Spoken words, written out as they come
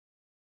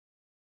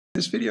In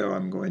this video,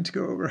 I'm going to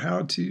go over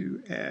how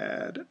to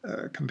add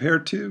a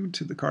compareTo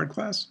to the card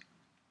class.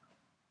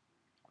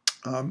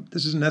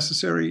 This is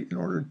necessary in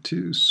order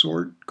to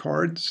sort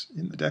cards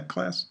in the deck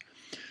class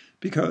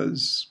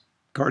because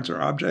cards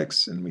are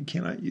objects and we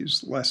cannot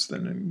use less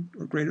than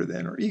or greater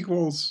than or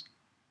equals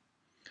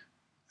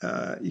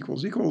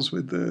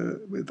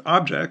with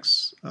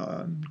objects.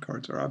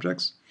 Cards are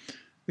objects.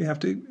 We have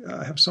to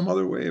have some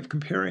other way of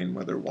comparing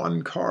whether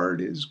one card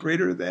is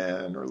greater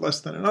than or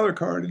less than another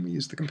card, and we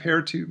use the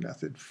compareTo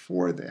method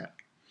for that.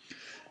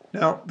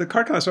 Now, the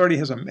card class already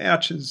has a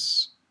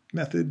matches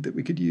method that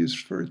we could use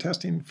for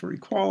testing for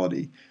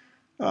equality,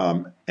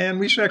 and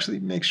we should actually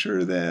make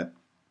sure that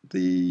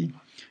this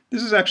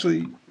is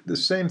actually the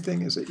same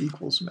thing as an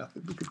equals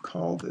method. We could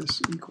call this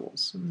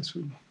equals, and this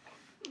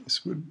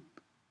would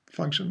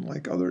function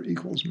like other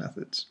equals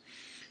methods.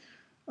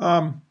 So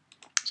I'm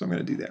going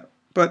to do that.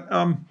 But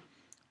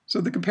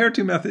so the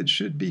compareTo method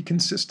should be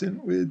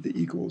consistent with the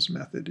equals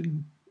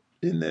method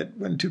in that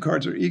when two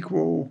cards are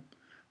equal,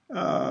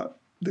 the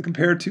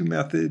compareTo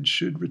method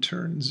should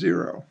return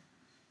 0.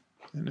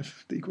 And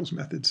if the equals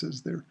method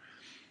says they're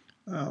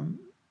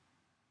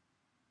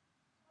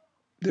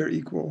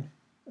equal,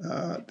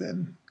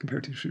 then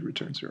compareTo should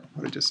return 0,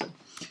 what I just said.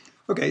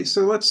 Okay,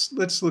 so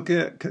let's look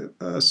at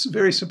a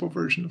very simple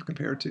version of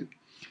compareTo.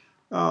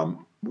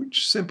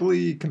 Which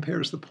simply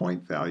compares the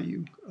point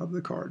value of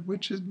the card,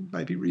 which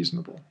might be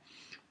reasonable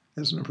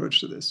as an approach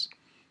to this.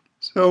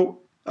 So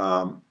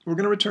we're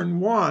going to return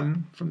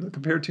 1 from the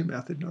compareTo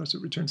method. Notice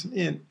it returns an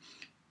int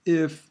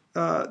if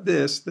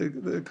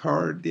the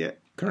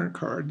current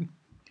card,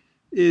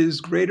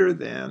 is greater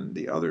than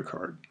the other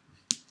card.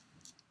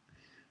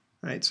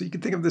 Right, so you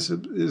can think of this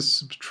as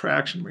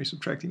subtraction, where you're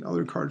subtracting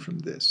other card from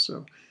this.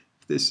 So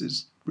if this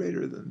is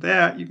greater than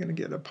that, you're going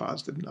to get a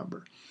positive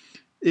number.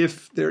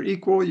 If they're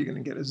equal, you're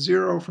going to get a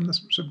 0 from the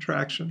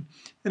subtraction.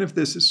 And if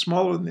this is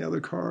smaller than the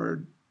other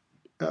card,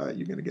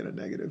 you're going to get a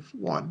 -1.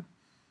 All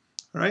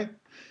right?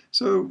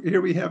 So here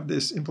we have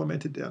this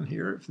implemented down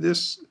here. If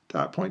this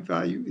dot point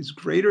value is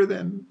greater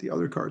than the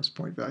other card's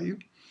point value,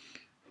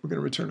 we're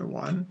going to return a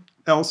 1.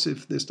 Else,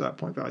 if this dot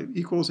point value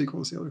equals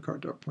the other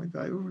card dot point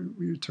value,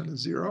 we return a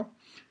 0.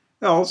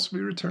 Else, we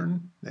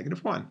return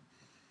 -1.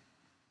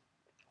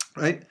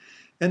 Right?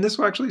 And this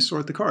will actually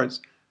sort the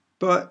cards.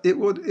 But the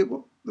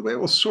way it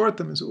will sort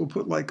them is it will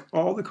put like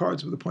all the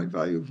cards with a point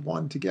value of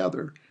 1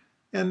 together,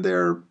 and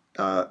their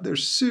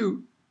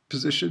suit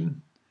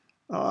position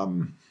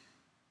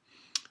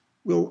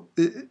will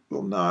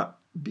not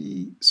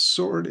be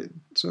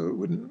sorted. So it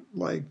wouldn't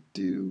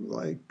do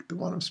the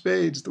one of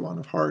spades, the one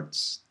of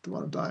hearts, the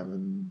one of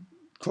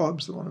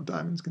clubs, the one of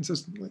diamonds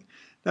consistently.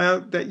 Now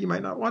that you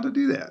might not want to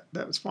do that.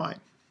 That's fine.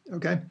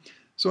 Okay.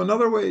 So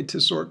another way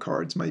to sort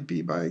cards might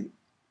be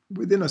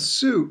within a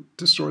suit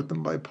to sort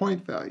them by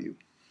point value.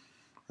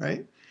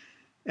 Right?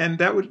 And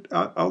that would,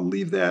 I'll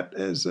leave that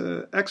as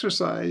an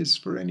exercise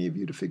for any of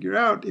you to figure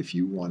out if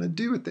you want to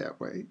do it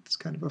that way. It's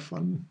kind of a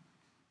fun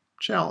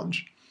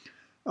challenge.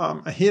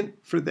 A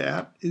hint for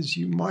that is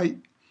you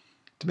might,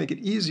 to make it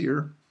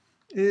easier,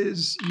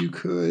 is you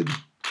could,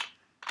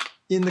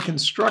 in the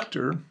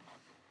constructor,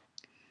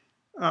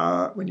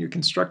 when you're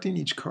constructing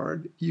each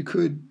card, you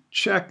could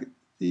check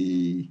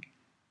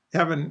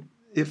have an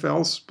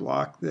if-else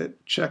block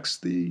that checks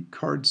the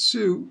card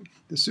suit,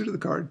 the suit of the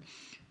card,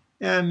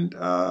 and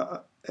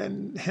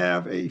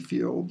have a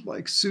field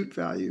like suit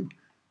value,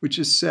 which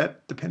is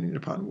set depending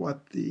upon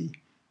what the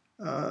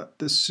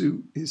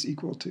suit is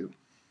equal to,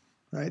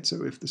 right?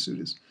 So if the suit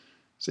is,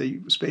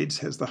 say, spades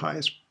has the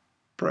highest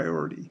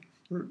priority,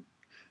 or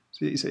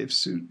so you say if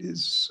suit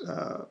is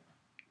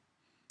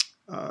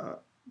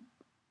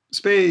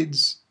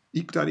spades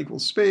dot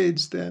equals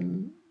spades,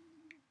 then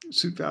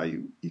suit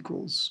value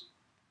equals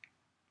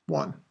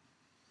 1.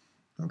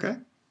 Okay.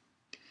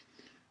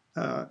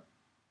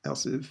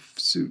 Else if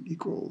suit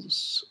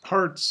equals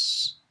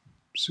hearts,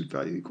 suit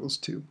value equals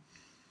 2,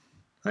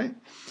 right?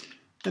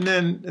 And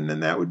then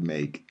that would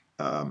make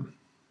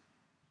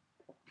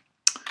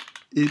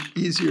it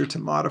easier to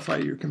modify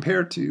your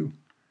compareTo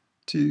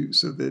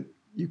so that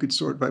you could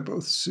sort by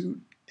both suit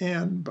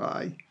and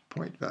by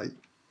point value,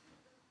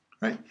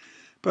 right?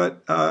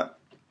 But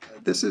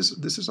this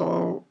is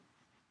a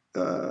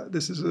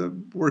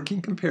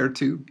working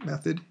compareTo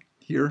method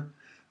here.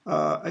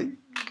 I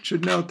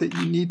should note that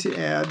you need to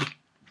add,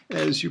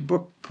 as your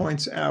book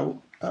points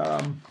out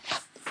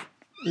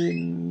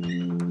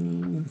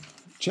in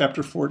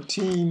chapter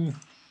 14,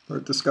 where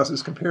it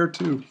discusses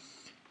compareTo,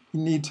 you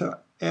need to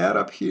add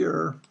up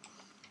here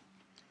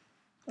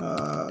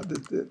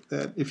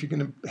that if you're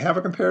going to have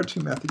a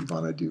compareTo method, you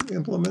want to do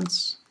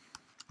implements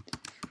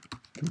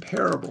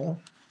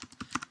comparable,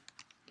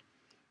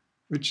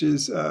 which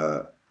is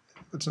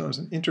what's known as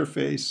an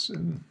interface,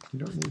 and you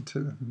don't need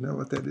to know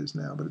what that is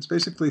now, but it's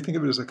basically, think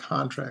of it as a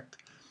contract,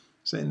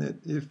 saying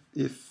that if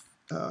you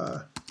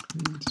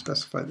need to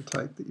specify the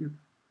type that you're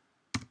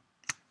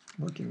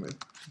working with,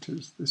 which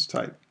is this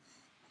type,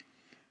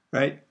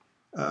 right?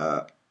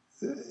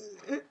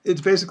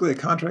 It's basically a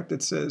contract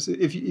that says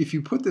if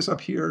you put this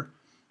up here,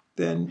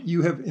 then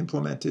you have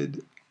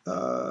implemented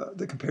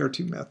the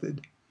compareTo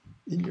method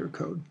in your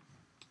code.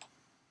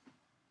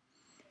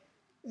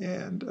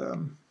 And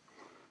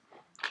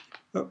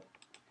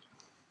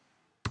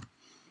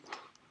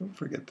don't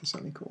forget the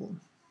semicolon.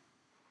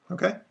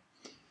 Okay,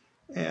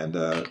 and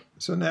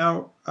so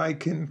now I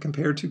can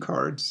compare two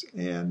cards,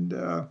 and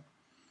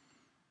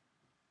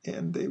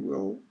they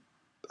will,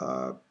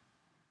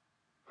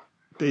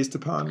 based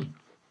upon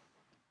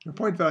their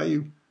point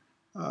value,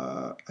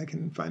 I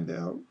can find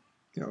out,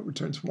 it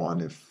returns 1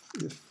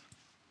 if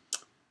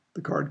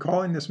the card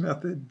calling this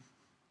method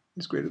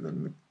is greater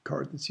than the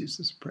card that's used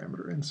as a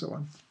parameter, and so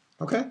on.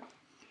 Okay?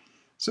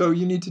 So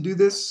you need to do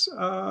this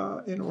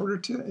in order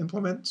to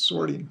implement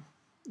sorting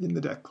in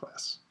the deck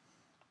class.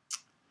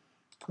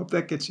 Hope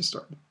that gets you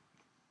started.